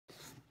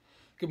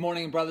Good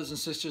morning, brothers and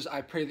sisters. I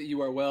pray that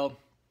you are well.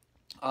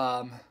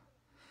 It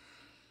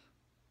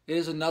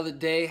is another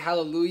day.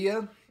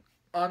 Hallelujah.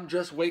 I'm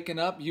just waking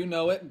up. You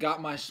know it.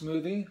 Got my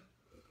smoothie.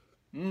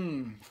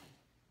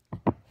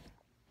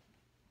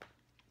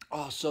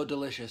 Oh, so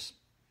delicious.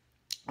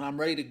 I'm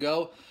ready to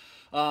go.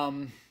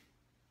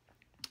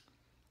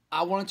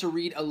 I wanted to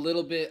read a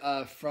little bit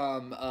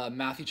from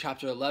Matthew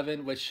chapter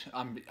 11, which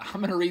I'm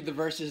going to read the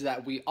verses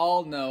that we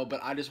all know,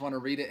 but I just want to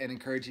read it and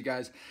encourage you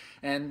guys.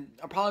 And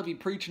I'll probably be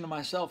preaching to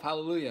myself.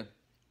 Hallelujah.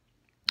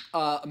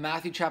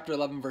 Matthew chapter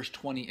 11, verse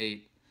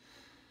 28.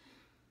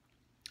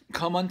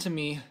 Come unto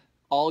me,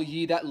 all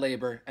ye that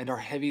labor and are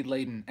heavy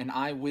laden, and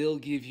I will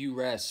give you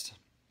rest.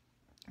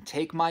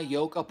 Take my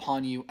yoke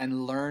upon you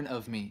and learn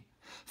of me,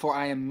 for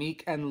I am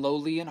meek and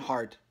lowly in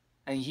heart,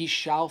 and ye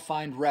shall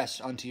find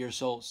rest unto your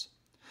souls.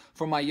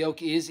 For my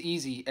yoke is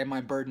easy and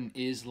my burden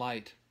is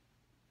light.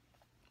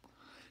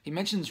 He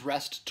mentions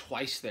rest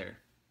twice there.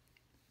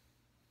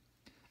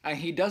 And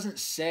he doesn't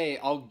say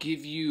I'll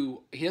give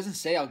you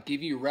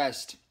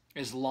rest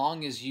as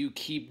long as you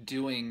keep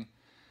doing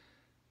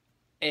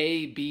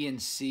A, B,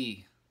 and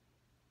C.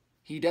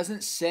 He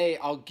doesn't say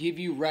I'll give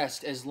you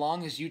rest as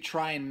long as you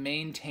try and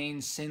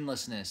maintain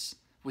sinlessness,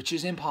 which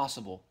is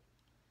impossible.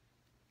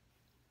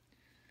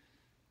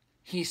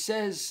 He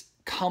says,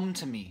 come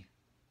to me,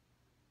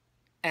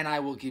 and I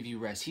will give you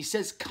rest. He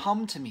says,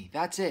 come to me.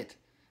 That's it.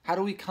 How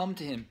do we come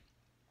to him?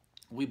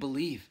 We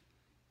believe.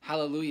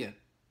 Hallelujah.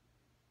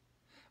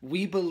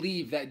 We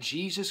believe that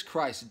Jesus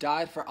Christ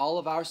died for all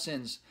of our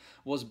sins,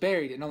 was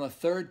buried, and on the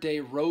third day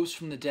rose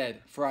from the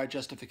dead for our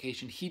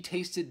justification. He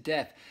tasted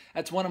death.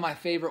 That's one of my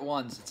favorite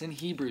ones. It's in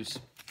Hebrews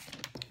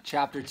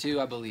chapter 2,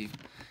 I believe.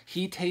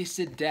 He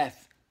tasted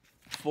death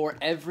for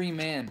every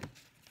man.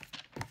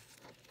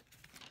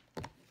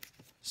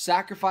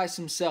 Sacrificed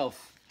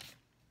himself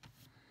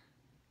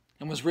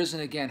and was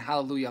risen again,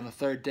 hallelujah, on the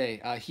third day.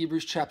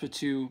 Hebrews chapter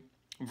 2,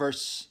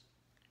 verse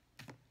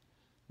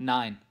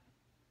 9.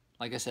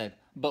 Like I said,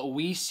 but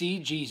we see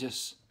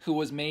Jesus, who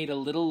was made a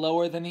little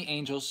lower than the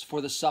angels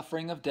for the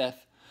suffering of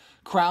death,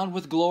 crowned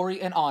with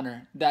glory and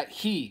honor, that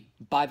he,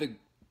 by the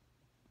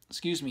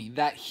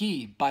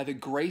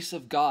grace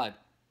of God,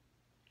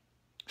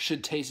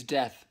 should taste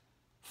death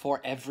for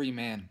every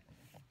man.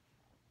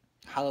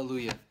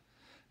 Hallelujah.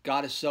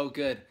 God is so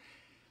good.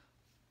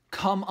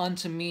 Come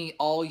unto me,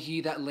 all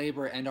ye that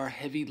labor and are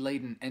heavy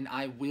laden, and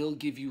I will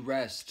give you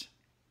rest.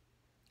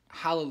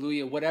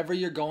 Hallelujah. Whatever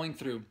you're going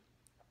through,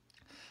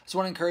 I just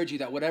want to encourage you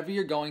that whatever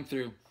you're going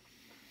through,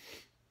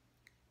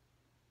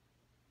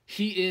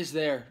 he is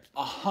there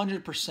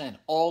 100%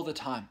 all the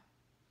time.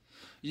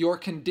 Your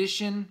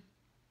condition,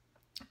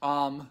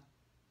 us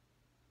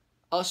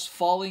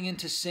falling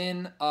into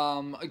sin,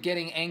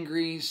 getting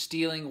angry,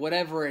 stealing,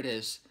 whatever it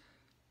is,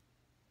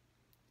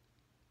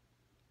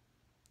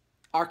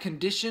 our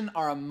condition,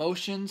 our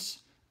emotions,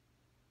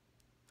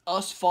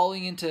 us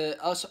falling into,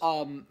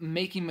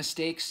 making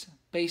mistakes,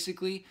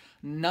 basically,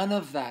 none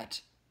of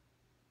that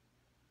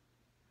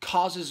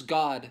causes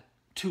God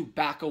to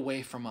back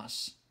away from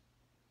us.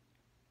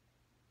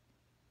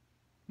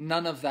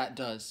 None of that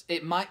does.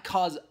 It might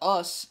cause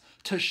us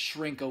to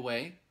shrink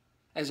away,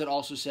 as it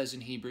also says in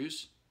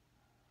Hebrews.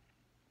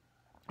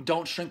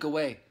 Don't shrink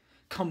away.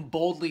 Come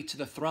boldly to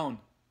the throne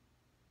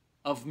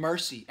of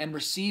mercy and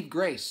receive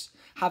grace,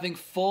 having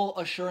full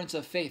assurance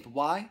of faith.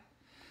 Why?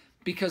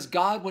 Because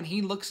God, when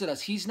he looks at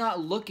us, he's not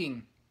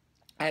looking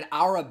at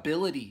our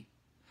ability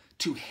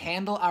to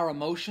handle our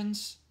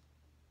emotions,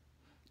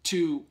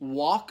 to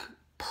walk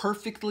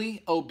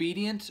perfectly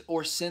obedient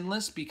or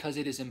sinless, because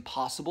it is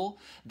impossible.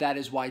 That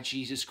is why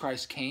Jesus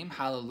Christ came.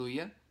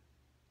 Hallelujah.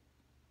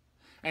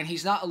 And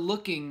he's not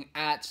looking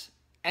at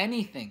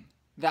anything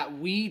that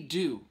we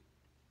do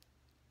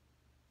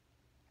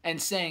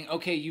and saying,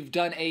 okay, you've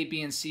done A,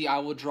 B, and C, I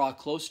will draw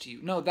close to you.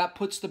 No, that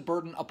puts the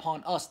burden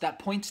upon us. That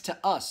points to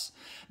us.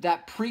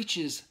 That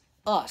preaches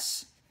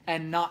us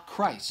and not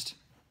Christ.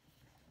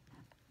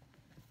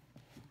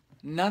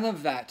 None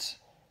of that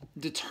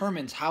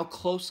determines how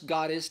close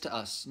God is to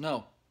us.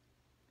 No.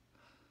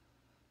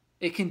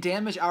 It can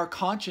damage our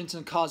conscience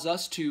and cause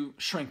us to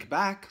shrink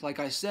back, like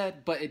I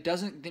said, but it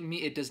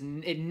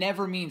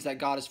never means that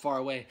God is far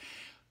away.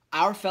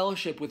 Our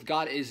fellowship with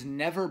God is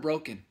never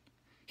broken.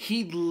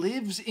 He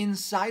lives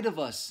inside of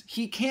us.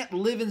 He can't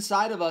live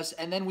inside of us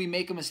and then we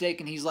make a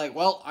mistake and he's like,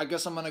 well, I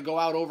guess I'm going to go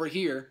out over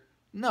here.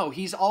 No,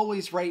 he's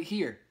always right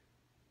here.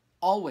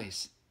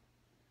 Always.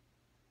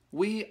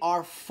 We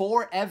are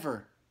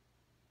forever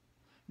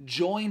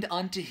joined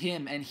unto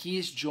him and he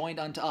is joined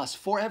unto us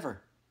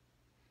forever.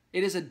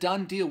 It is a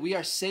done deal. We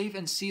are saved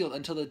and sealed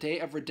until the day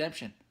of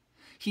redemption.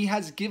 He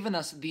has given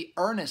us the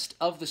earnest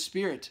of the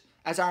Spirit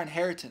as our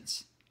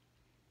inheritance.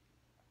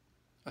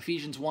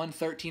 Ephesians 1,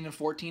 13 and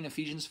 14,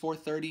 Ephesians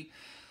 4:30,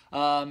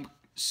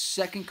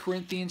 2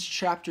 Corinthians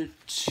chapter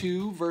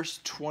 2, verse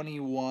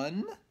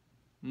 21.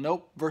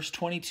 Nope, verse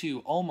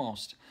 22,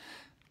 almost.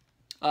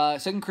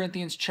 2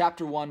 Corinthians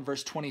chapter 1,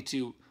 verse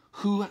 22.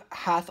 Who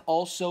hath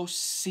also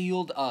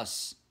sealed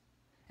us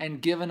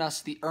and given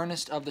us the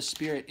earnest of the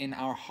Spirit in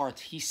our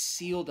hearts. He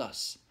sealed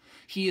us.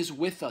 He is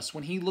with us.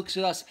 When he looks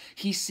at us,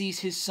 he sees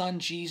his Son,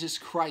 Jesus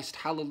Christ.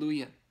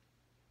 Hallelujah.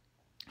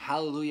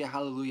 Hallelujah,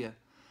 hallelujah.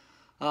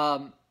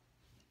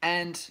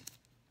 And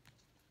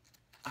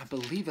I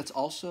believe that's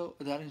also,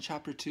 is that in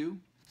chapter 2?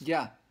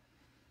 Yeah.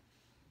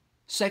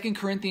 2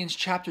 Corinthians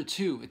chapter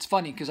 2. It's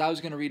funny because I was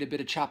going to read a bit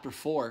of chapter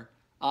 4.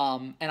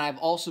 And I've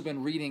also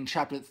been reading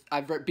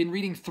I've been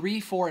reading 3,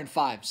 4, and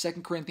 5. 2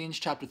 Corinthians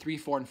chapter 3,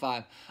 4, and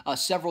 5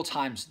 several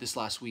times this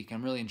last week.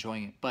 I'm really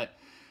enjoying it. But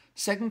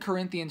 2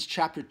 Corinthians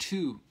chapter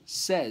 2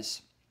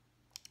 says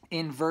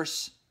in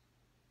verse,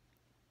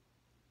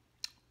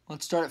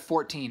 let's start at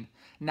 14.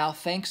 Now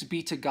thanks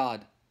be to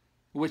God,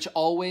 which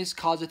always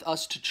causeth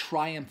us to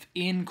triumph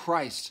in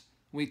Christ.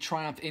 We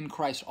triumph in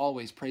Christ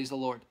always, praise the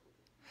Lord.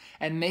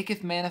 And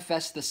maketh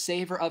manifest the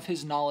savor of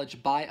his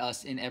knowledge by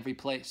us in every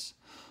place.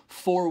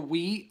 For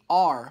we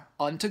are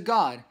unto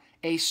God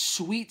a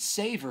sweet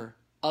savor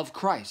of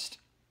Christ,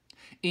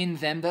 in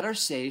them that are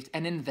saved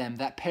and in them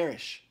that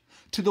perish.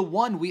 To the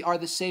one we are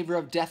the savor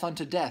of death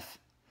unto death,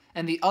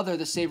 and the other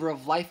the savor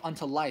of life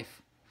unto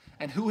life.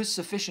 And who is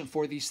sufficient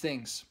for these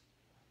things?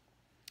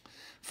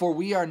 For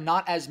we are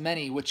not as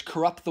many which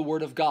corrupt the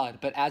word of God,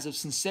 but as of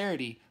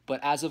sincerity, but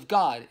as of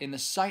God, in the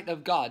sight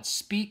of God,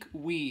 speak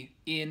we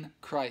in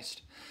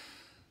Christ.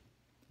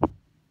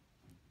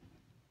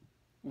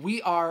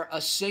 We are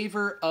a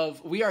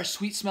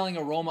sweet smelling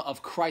aroma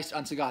of Christ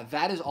unto God.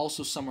 That is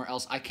also somewhere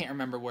else. I can't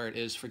remember where it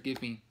is.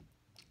 Forgive me.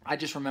 I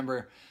just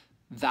remember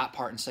that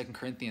part in 2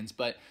 Corinthians.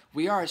 But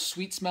we are a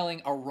sweet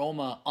smelling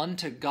aroma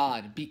unto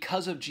God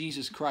because of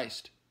Jesus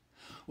Christ.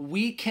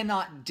 We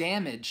cannot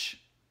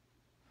damage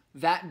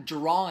that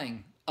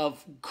drawing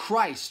of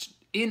Christ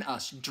in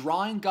us,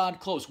 drawing God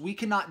close. We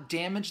cannot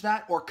damage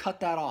that or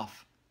cut that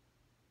off.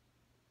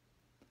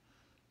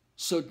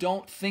 So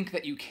don't think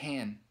that you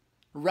can.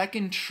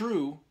 Reckon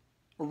true,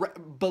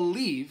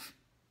 believe,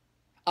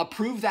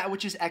 approve that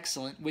which is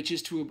excellent, which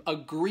is to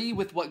agree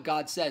with what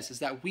God says, is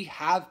that we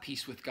have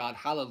peace with God.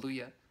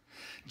 Hallelujah.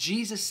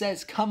 Jesus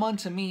says, come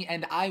unto me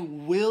and I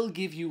will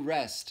give you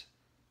rest.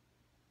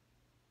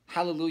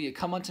 Hallelujah.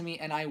 Come unto me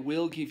and I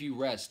will give you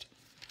rest.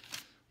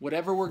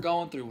 Whatever we're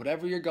going through,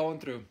 whatever you're going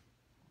through,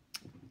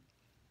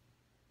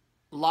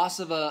 loss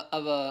of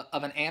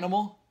an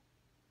animal,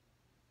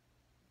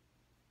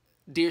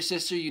 dear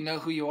sister, you know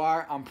who you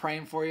are. I'm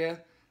praying for you.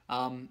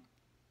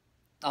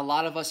 A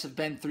lot of us have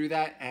been through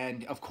that,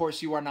 and of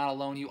course you are not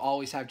alone. You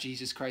always have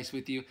Jesus Christ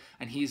with you,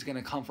 and he's going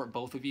to comfort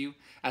both of you.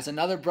 As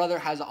another brother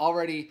has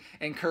already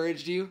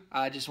encouraged you,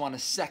 I just want to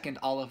second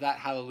all of that.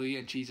 Hallelujah.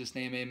 In Jesus'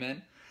 name,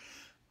 amen.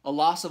 A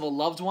loss of a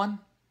loved one,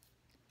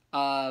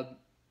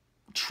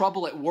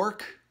 trouble at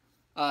work,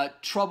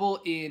 trouble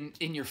in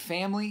your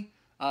family,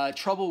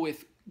 trouble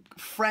with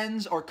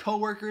friends or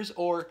coworkers,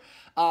 or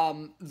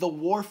the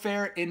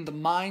warfare in the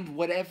mind,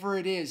 whatever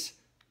it is,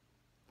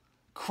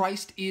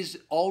 Christ is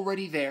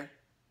already there.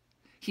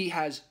 He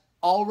has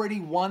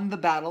already won the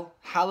battle.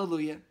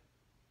 Hallelujah.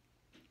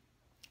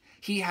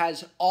 He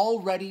has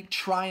already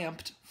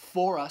triumphed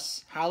for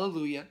us.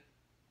 Hallelujah.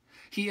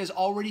 He has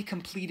already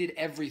completed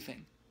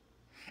everything.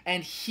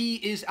 And he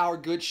is our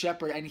good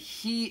shepherd, and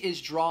he is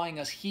drawing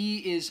us.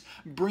 He is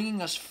bringing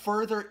us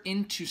further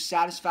into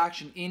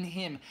satisfaction in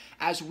him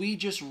as we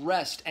just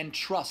rest and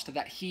trust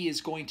that he is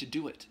going to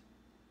do it.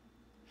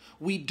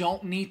 We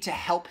don't need to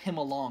help him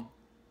along.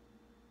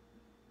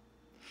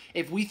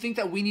 If we think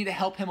that we need to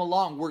help him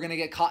along, we're going to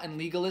get caught in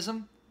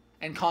legalism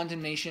and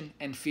condemnation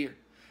and fear.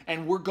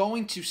 And we're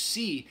going to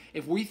see,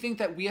 if we think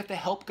that we have to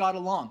help God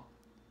along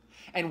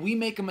and we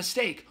make a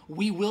mistake,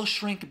 we will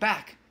shrink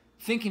back,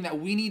 thinking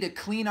that we need to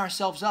clean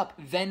ourselves up,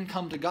 then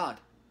come to God.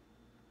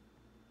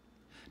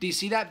 Do you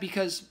see that?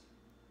 Because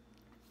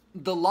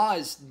the law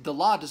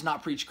does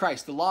not preach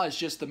Christ. The law is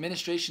just the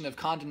ministration of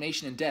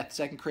condemnation and death,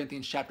 2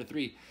 Corinthians chapter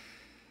 3.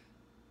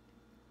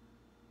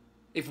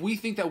 If we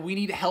think that we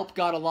need to help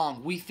God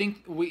along, we're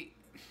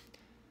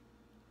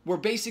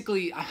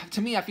basically,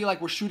 to me, I feel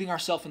like we're shooting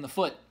ourselves in the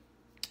foot.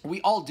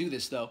 We all do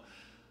this though.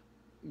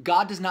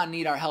 God does not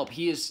need our help.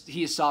 He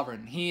is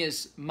sovereign. He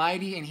is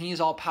mighty and he is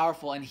all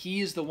powerful, and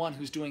he is the one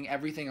who's doing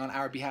everything on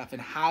our behalf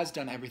and has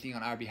done everything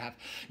on our behalf.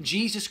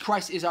 Jesus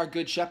Christ is our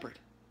good shepherd.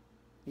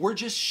 We're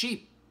just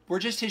sheep. We're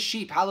just his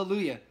sheep.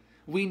 Hallelujah.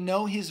 We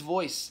know his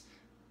voice.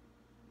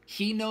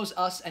 He knows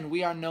us and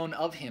we are known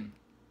of him.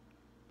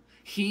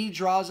 He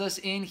draws us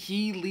in.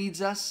 He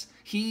leads us.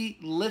 He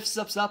lifts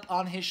us up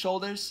on his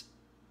shoulders.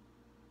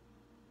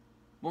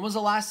 When was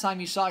the last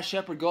time you saw a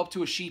shepherd go up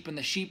to a sheep and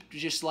the sheep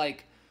just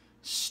like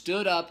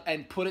stood up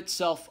and put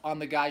itself on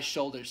the guy's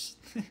shoulders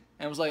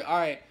and was like, all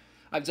right,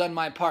 I've done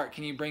my part.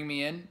 Can you bring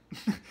me in?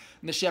 And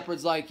the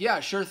shepherd's like, yeah,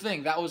 sure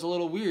thing. That was a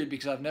little weird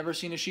because I've never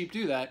seen a sheep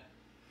do that.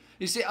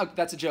 You see,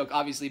 that's a joke,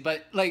 obviously.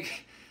 But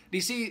like, do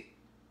you see,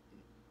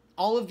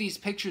 all of these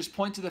pictures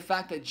point to the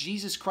fact that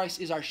Jesus Christ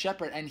is our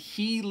shepherd and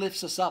he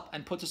lifts us up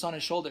and puts us on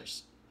his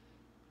shoulders.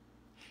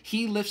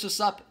 He lifts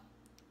us up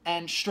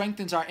and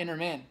strengthens our inner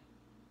man.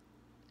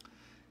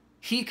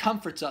 He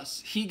comforts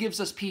us. He gives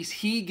us peace.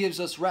 He gives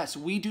us rest.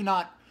 We do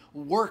not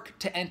work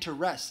to enter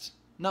rest.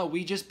 No,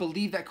 we just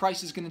believe that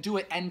Christ is going to do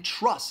it and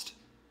trust.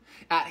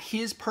 At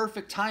his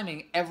perfect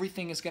timing,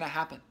 everything is going to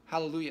happen.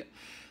 Hallelujah.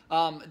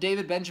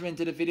 David Benjamin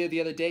did a video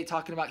the other day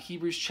talking about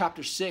Hebrews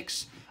chapter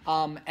 6.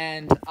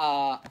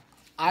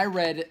 I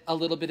read a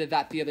little bit of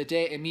that the other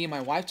day, and me and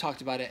my wife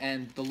talked about it,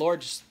 and the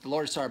Lord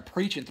started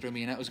preaching through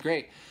me, and it was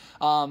great.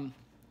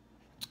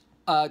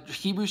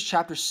 Hebrews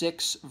chapter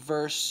 6,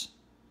 verse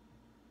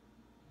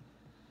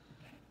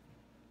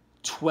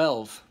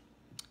 12.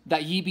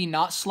 That ye be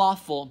not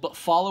slothful, but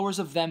followers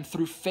of them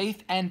through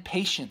faith and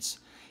patience,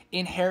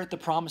 inherit the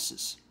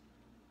promises.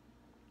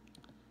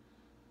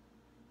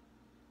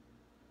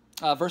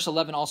 Verse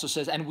 11 also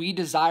says, and we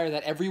desire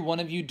that every one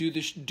of you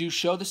do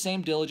show the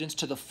same diligence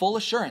to the full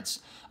assurance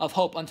of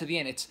hope unto the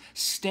end. It's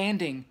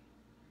standing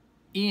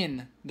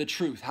in the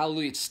truth.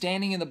 Hallelujah. It's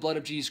standing in the blood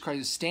of Jesus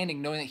Christ. It's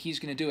standing knowing that he's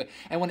going to do it.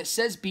 And when it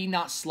says be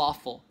not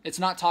slothful, it's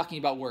not talking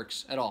about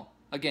works at all.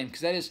 Again,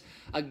 because that is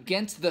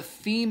against the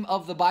theme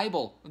of the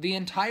Bible, the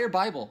entire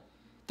Bible.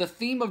 The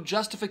theme of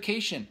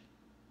justification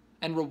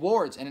and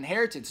rewards and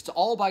inheritance. It's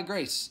all by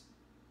grace.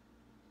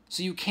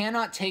 So you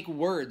cannot take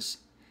words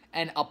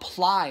and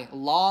apply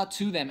law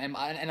to them and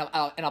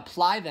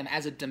apply them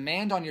as a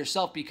demand on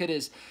yourself,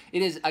 because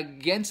it is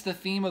against the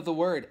theme of the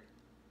word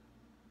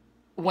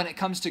when it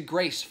comes to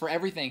grace for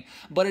everything.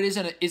 But it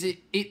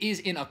is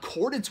in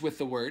accordance with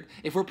the word.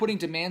 If we're putting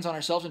demands on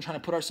ourselves and trying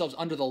to put ourselves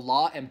under the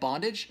law and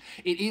bondage,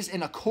 it is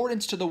in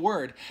accordance to the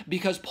word,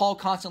 because Paul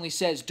constantly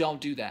says, don't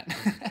do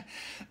that.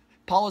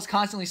 Paul is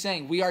constantly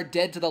saying, we are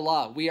dead to the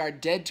law. We are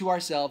dead to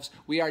ourselves.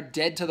 We are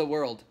dead to the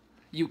world.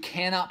 You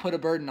cannot put a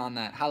burden on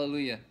that.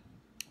 Hallelujah.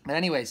 But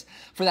anyways,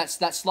 for that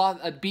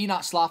sloth, be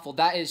not slothful,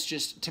 that is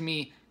just, to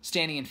me,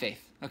 standing in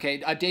faith.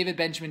 Okay, David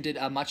Benjamin did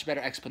a much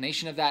better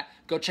explanation of that.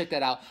 Go check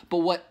that out. But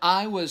what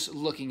I was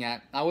looking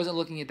at, I wasn't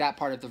looking at that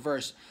part of the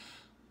verse.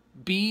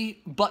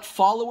 Be but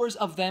followers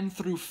of them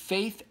through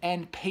faith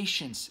and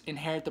patience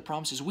inherit the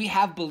promises. We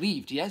have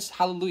believed, yes?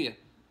 Hallelujah.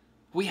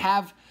 We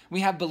have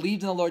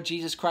believed in the Lord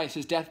Jesus Christ,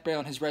 his death,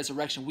 burial, and his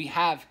resurrection. We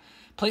have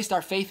placed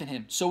our faith in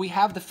him. So we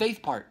have the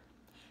faith part.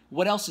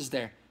 What else is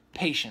there?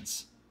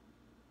 Patience.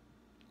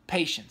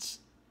 Patience.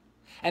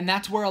 And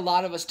that's where a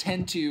lot of us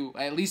tend to,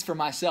 at least for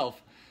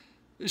myself,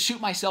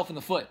 shoot myself in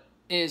the foot.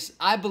 Is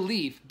I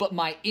believe, but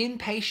my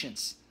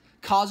impatience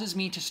causes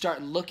me to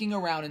start looking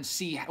around and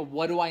see,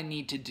 what do I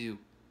need to do?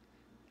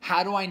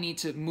 How do I need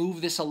to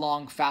move this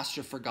along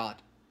faster for God?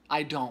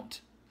 I don't.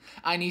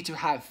 I need to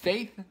have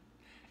faith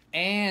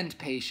and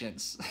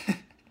patience.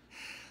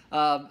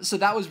 So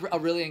that was a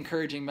really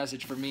encouraging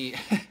message for me.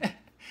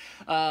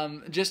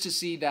 Just to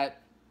see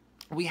that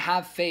we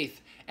have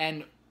faith,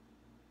 and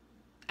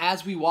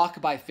as we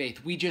walk by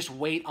faith, we just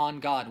wait on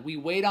God. We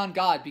wait on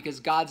God because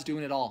God's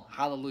doing it all.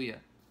 Hallelujah.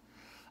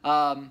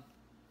 And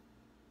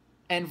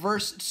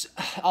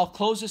I'll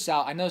close this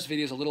out. I know this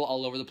video is a little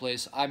all over the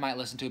place. I might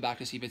listen to it back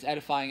to see if it's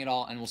edifying at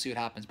all, and we'll see what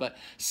happens. But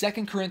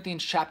 2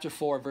 Corinthians chapter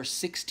 4, verse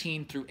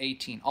 16 through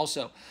 18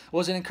 also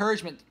was an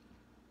encouragement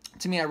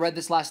to me. I read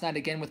this last night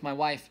again with my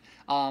wife,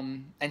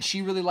 and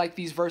she really liked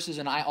these verses,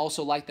 and I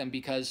also like them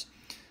because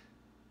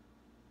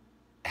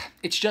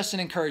it's just an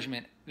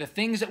encouragement. The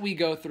things that we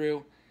go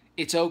through,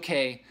 it's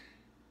okay.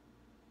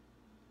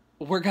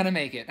 We're going to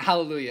make it.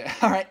 Hallelujah.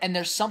 All right. And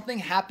there's something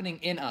happening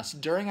in us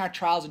during our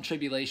trials and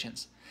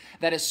tribulations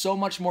that is so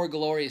much more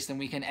glorious than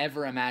we can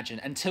ever imagine.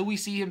 Until we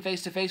see him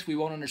face to face, we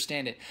won't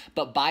understand it.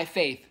 But by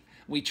faith,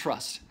 we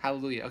trust.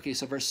 Hallelujah. Okay,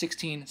 so verse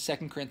 16, 2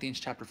 Corinthians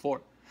chapter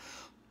 4.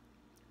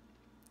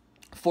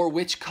 For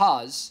which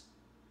cause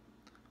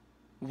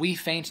we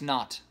faint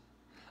not,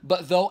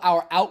 but though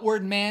our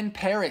outward man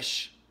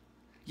perish,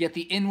 yet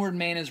the inward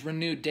man is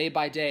renewed day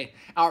by day.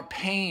 Our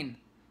pain,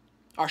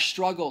 our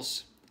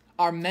struggles,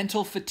 our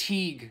mental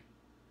fatigue,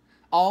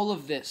 all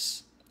of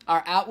this,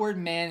 our outward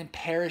man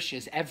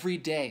perishes every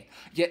day,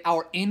 yet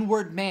our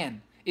inward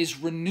man is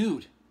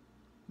renewed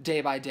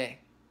day by day.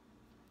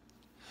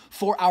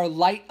 For our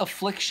light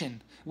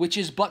affliction, which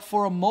is but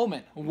for a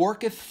moment,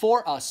 worketh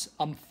for us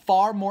a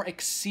far more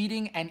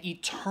exceeding and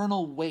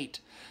eternal weight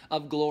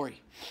of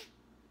glory.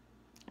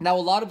 Now, a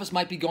lot of us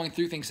might be going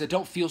through things that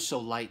don't feel so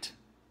light.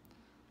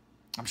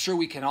 I'm sure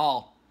we can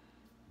all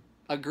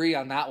agree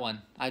on that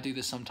one. I do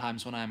this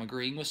sometimes when I'm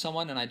agreeing with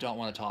someone and I don't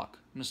want to talk.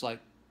 I'm just like,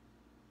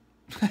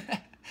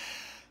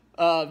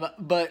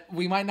 but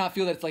we might not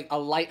feel that it's like a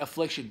light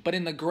affliction. But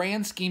in the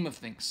grand scheme of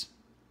things,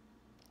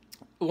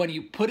 when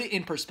you put it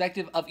in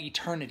perspective of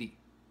eternity,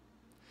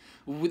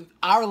 with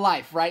our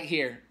life right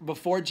here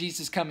before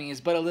Jesus coming is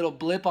but a little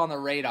blip on the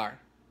radar.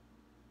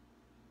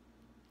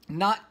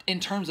 Not in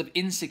terms of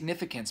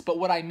insignificance, but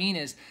what I mean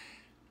is,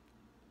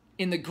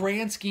 in the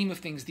grand scheme of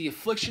things, the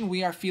affliction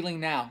we are feeling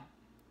now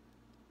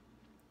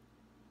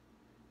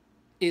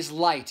is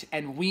light,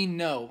 and we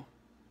know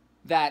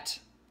that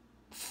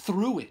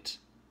through it,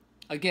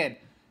 again,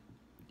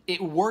 it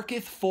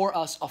worketh for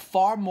us a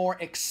far more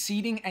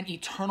exceeding and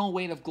eternal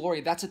weight of glory.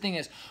 That's the thing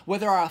is,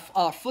 whether our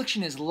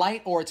affliction is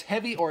light or it's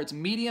heavy or it's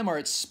medium or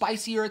it's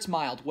spicy or it's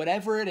mild,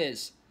 whatever it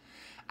is,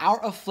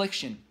 our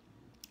affliction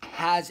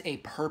has a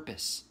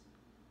purpose.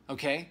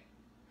 okay?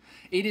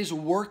 It is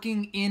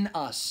working in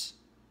us.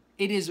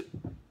 It is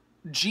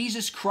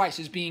Jesus Christ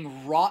is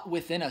being wrought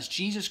within us.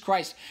 Jesus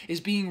Christ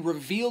is being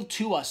revealed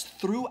to us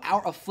through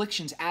our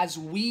afflictions as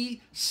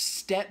we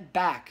step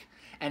back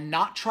and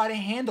not try to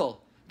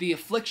handle the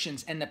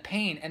afflictions and the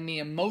pain and the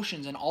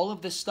emotions and all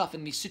of this stuff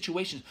in these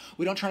situations.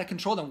 We don't try to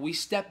control them. We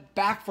step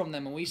back from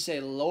them and we say,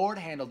 Lord,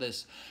 handle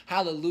this.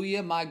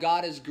 Hallelujah, my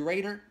God is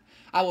greater.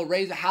 I will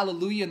raise a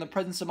hallelujah in the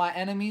presence of my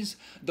enemies.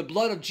 The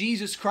blood of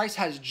Jesus Christ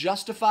has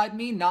justified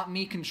me, not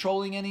me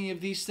controlling any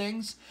of these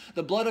things.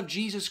 The blood of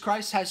Jesus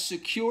Christ has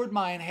secured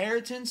my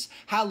inheritance.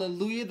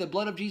 Hallelujah. The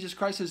blood of Jesus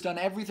Christ has done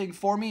everything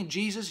for me.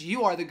 Jesus,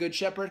 you are the good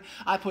shepherd.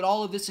 I put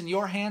all of this in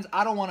your hands.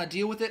 I don't want to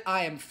deal with it.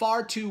 I am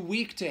far too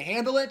weak to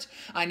handle it.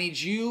 I need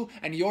you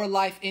and your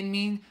life in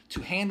me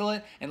to handle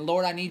it. And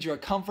Lord, I need your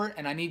comfort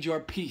and I need your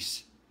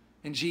peace.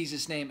 In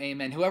Jesus' name,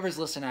 amen. Whoever's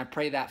listening, I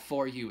pray that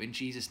for you. In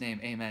Jesus' name,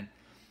 amen.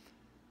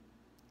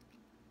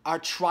 Our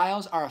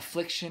trials, our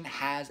affliction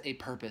has a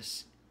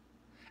purpose.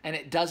 And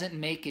it doesn't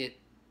make it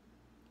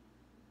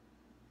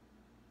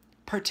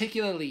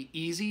particularly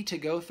easy to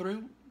go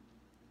through.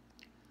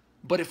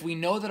 But if we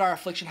know that our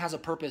affliction has a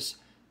purpose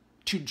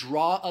to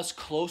draw us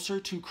closer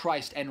to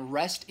Christ and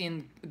rest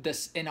in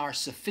our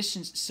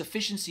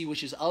sufficiency,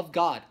 which is of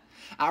God.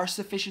 Our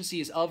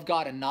sufficiency is of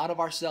God and not of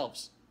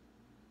ourselves.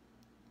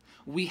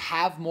 We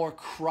have more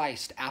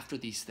Christ after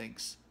these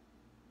things.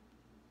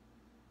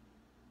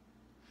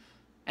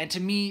 And to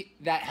me,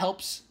 that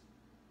helps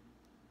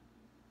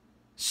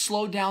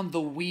slow down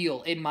the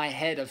wheel in my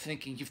head of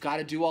thinking, you've got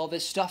to do all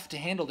this stuff to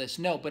handle this.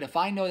 No, but if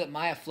I know that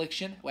my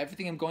affliction,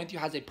 everything I'm going through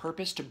has a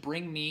purpose to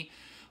bring me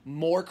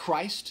more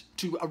Christ,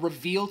 to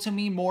reveal to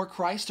me more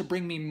Christ, to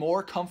bring me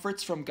more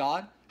comforts from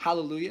God,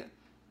 hallelujah,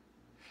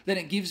 then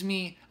it gives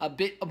me a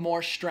bit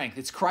more strength.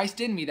 It's Christ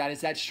in me that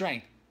is that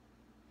strength.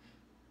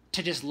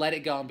 To just let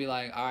it go and be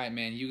like, all right,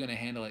 man, you're going to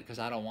handle it because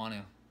I don't want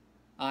to.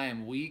 I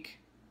am weak.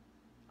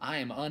 I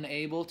am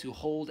unable to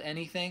hold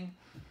anything.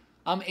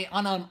 I'm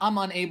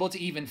unable to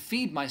even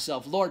feed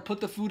myself. Lord, put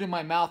the food in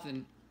my mouth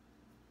and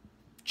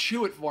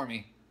chew it for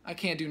me. I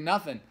can't do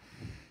nothing.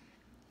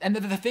 And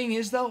the thing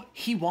is, though,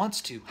 he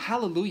wants to.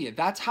 Hallelujah.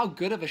 That's how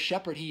good of a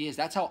shepherd he is.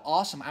 That's how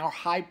awesome our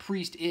high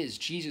priest is,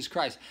 Jesus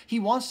Christ. He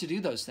wants to do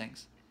those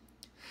things.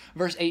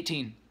 Verse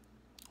 18.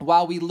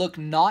 While we look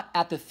not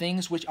at the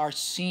things which are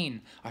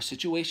seen, our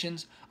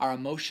situations, our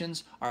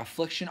emotions, our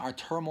affliction, our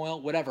turmoil,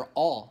 whatever,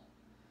 all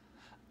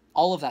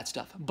of that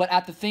stuff, but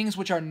at the things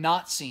which are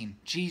not seen,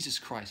 Jesus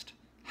Christ.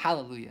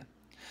 Hallelujah.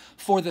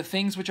 For the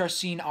things which are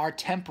seen are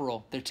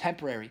temporal, they're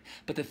temporary,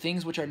 but the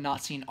things which are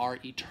not seen are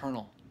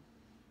eternal.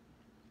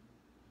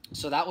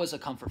 So that was a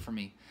comfort for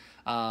me.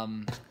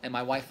 And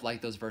my wife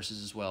liked those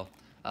verses as well.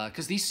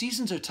 Because these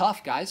seasons are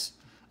tough, guys.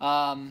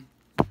 Man,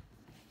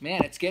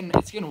 it's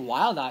getting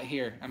wild out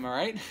here. Am I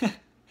right?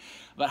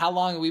 But how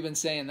long have we been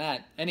saying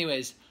that?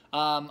 Anyways,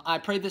 I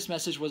prayed this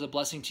message was a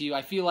blessing to you.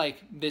 I feel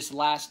like this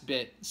last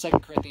bit, 2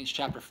 Corinthians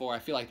chapter 4, I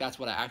feel like that's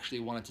what I actually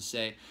wanted to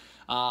say.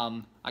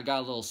 I got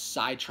a little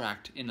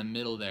sidetracked in the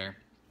middle there.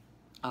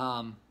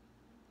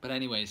 But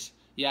anyways,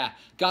 yeah.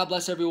 God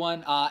bless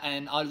everyone.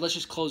 And let's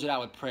just close it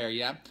out with prayer,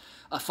 yeah?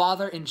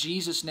 Father, in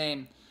Jesus'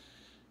 name,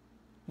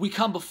 we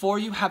come before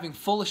you having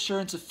full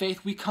assurance of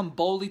faith. We come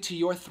boldly to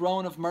your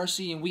throne of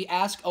mercy, and we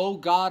ask, oh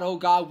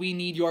God, we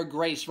need your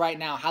grace right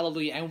now.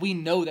 Hallelujah. And we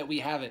know that we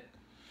have it.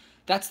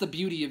 That's the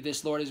beauty of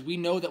this, Lord, is we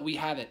know that we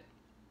have it.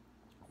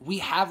 We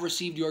have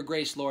received your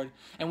grace, Lord,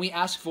 and we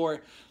ask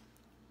for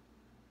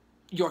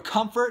your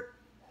comfort.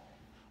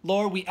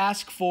 Lord, we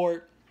ask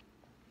for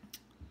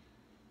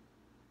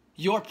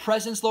your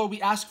presence, Lord.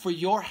 We ask for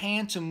your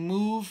hand to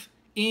move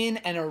in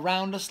and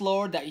around us,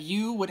 Lord, that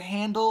you would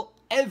handle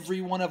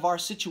every one of our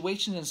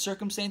situations and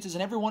circumstances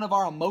and every one of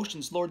our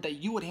emotions, Lord, that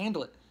you would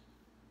handle it.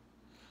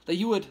 That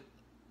you would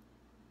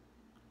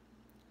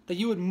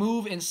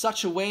move in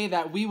such a way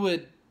that we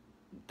would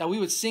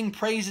sing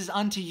praises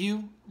unto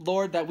you,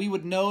 Lord, that we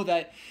would know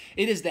that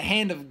it is the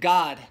hand of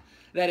God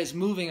that is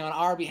moving on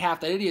our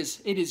behalf, that it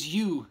is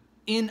you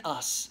in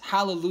us,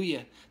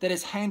 hallelujah, that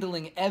is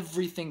handling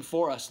everything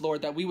for us,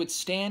 Lord, that we would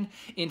stand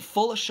in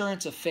full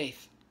assurance of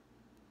faith,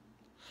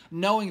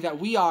 knowing that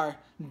we are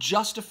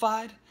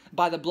justified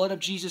by the blood of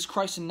Jesus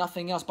Christ and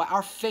nothing else, by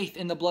our faith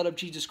in the blood of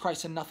Jesus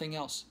Christ and nothing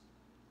else.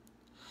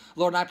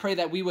 Lord, and I pray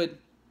that we would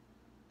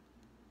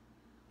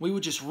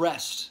just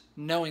rest,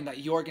 knowing that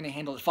you're going to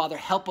handle it. Father,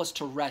 help us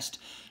to rest,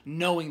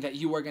 knowing that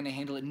you are going to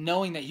handle it,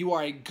 knowing that you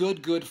are a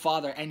good, good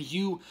Father, and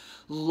you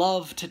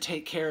love to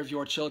take care of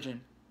your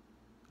children.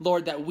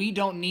 Lord, that we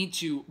don't need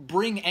to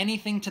bring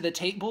anything to the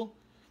table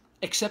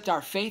except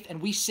our faith,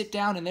 and we sit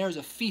down and there is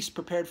a feast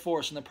prepared for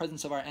us in the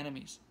presence of our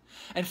enemies.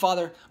 And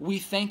Father, we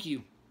thank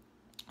you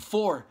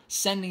for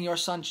sending your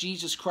Son,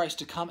 Jesus Christ,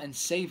 to come and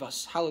save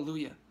us.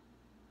 Hallelujah.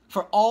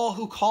 For all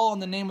who call on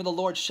the name of the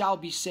Lord shall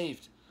be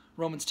saved.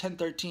 Romans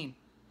 10:13.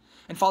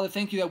 And Father,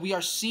 thank you that we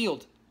are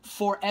sealed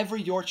forever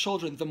your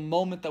children the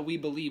moment that we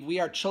believe. We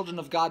are children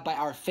of God by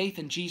our faith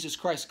in Jesus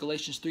Christ,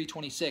 Galatians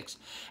 3:26.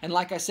 And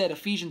like I said,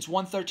 Ephesians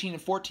 1:13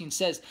 and 14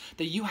 says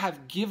that you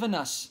have given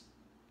us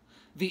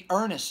the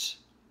earnest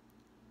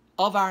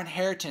of our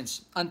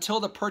inheritance until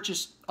the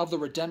purchase of the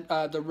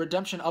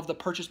redemption of the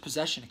purchased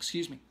possession.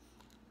 Excuse me.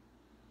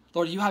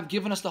 Lord, you have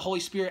given us the Holy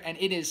Spirit, and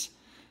it is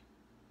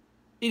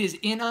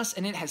in us,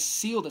 and it has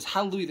sealed us.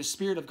 Hallelujah. The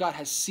Spirit of God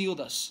has sealed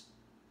us,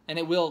 and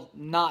it will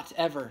not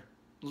ever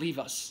leave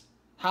us.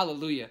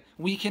 Hallelujah.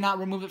 We cannot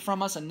remove it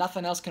from us, and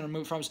nothing else can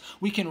remove it from us.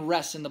 We can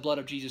rest in the blood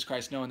of Jesus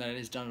Christ, knowing that it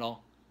is done it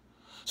all.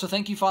 So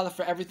thank you, Father,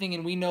 for everything,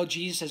 and we know,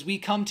 Jesus, as we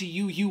come to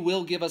you, you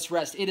will give us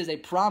rest. It is a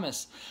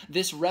promise.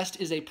 This rest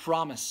is a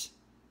promise.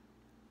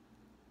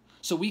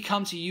 So we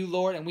come to you,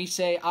 Lord, and we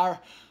say,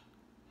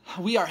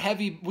 we are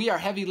heavy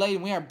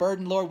laden, we are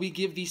burdened, Lord. We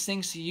give these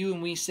things to you,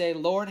 and we say,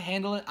 Lord,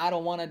 handle it. I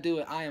don't want to do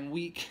it. I am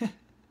weak.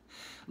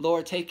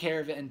 Lord, take care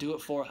of it and do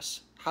it for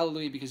us.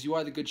 Hallelujah, because you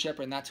are the good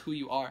shepherd, and that's who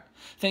you are.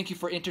 Thank you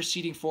for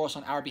interceding for us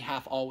on our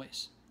behalf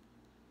always.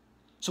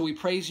 So we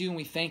praise you and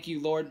we thank you,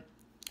 Lord.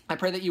 I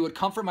pray that you would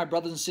comfort my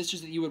brothers and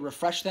sisters, that you would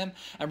refresh them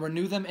and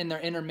renew them in their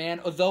inner man.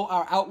 Although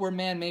our outward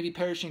man may be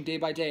perishing day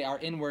by day, our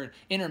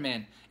inner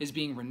man is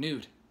being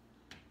renewed.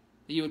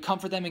 That you would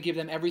comfort them and give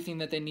them everything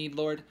that they need,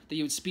 Lord. That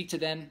you would speak to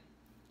them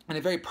in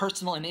a very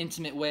personal and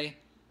intimate way.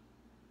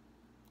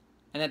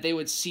 And that they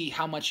would see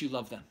how much you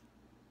love them.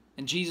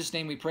 In Jesus'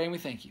 name we pray and we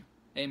thank you.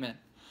 Amen.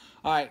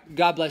 All right.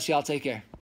 God bless you all. Take care.